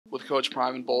Coach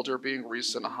Prime in Boulder being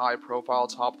recent high-profile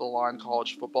top-of-the-line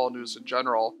college football news in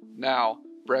general, now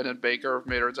Brandon Baker of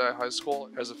Mater Dei High School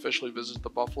has officially visited the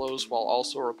Buffaloes while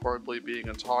also reportedly being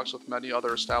in talks with many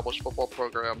other established football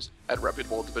programs at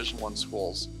reputable Division I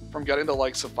schools. From getting the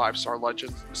likes of five-star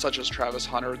legends such as Travis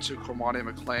Hunter to Cormani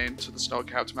McLean to the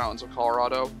snow-capped mountains of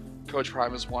Colorado, Coach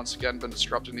Prime has once again been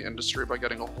disrupting the industry by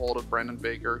getting a hold of Brandon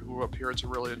Baker, who appeared to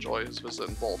really enjoy his visit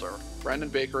in Boulder. Brandon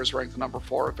Baker is ranked the number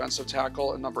 4 offensive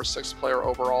tackle and number 6 player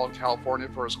overall in California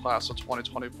for his class of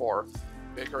 2024.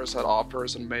 Baker has had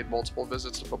offers and made multiple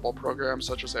visits to football programs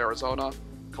such as Arizona,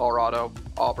 Colorado,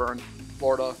 Auburn,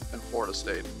 Florida, and Florida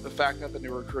State. The fact that the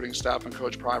new recruiting staff and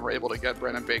Coach Prime were able to get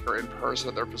Brandon Baker in person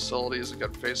at their facilities and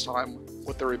get face time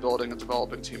with the rebuilding and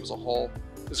developing team as a whole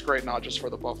is great, not just for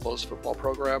the Buffaloes football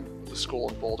program, but the school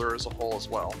in Boulder as a whole as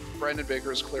well. Brandon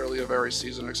Baker is clearly a very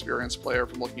seasoned, experienced player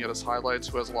from looking at his highlights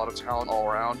who has a lot of talent all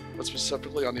around, but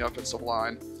specifically on the offensive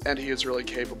line, and he is really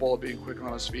capable of being quick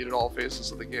on his feet at all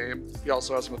phases of the game. He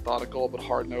also has a methodical but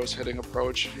hard-nosed hitting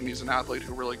approach, and he's an athlete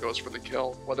who really goes for the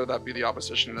kill, whether that be the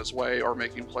opposition in his way or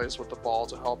making plays with the ball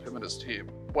to help him and his team.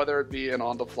 Whether it be an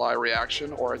on-the-fly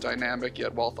reaction or a dynamic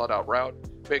yet well-thought-out route,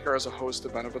 Baker has a host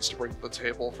of benefits to bring to the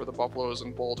table for the Buffaloes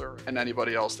in Boulder and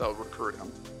anybody else that would recruit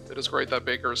him. It is great that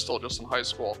Baker is still just in high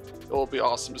school. It will be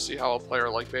awesome to see how a player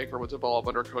like Baker would develop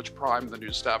under Coach Prime and the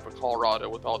new staff at Colorado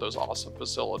with all those awesome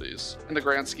facilities. In the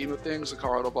grand scheme of things, the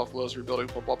Colorado Buffaloes rebuilding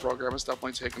football program has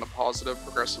definitely taken a positive,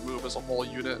 progressive move as a whole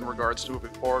unit in regards to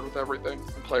moving forward with everything.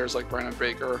 And players like Brandon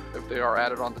Baker, if they are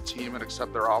added on the team and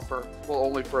accept their offer, will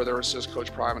only further assist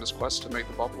Coach Prime in his quest to make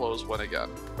the Buffaloes win again.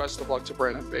 Best of luck to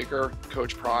Brandon Baker,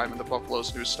 Coach Prime, and the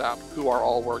Buffaloes' new staff, who are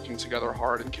all working together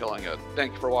hard and killing it.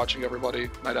 Thank you for watching, everybody.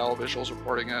 Night Owl Visuals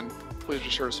reporting in. Please be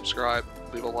sure to subscribe,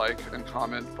 leave a like, and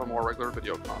comment for more regular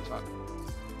video content.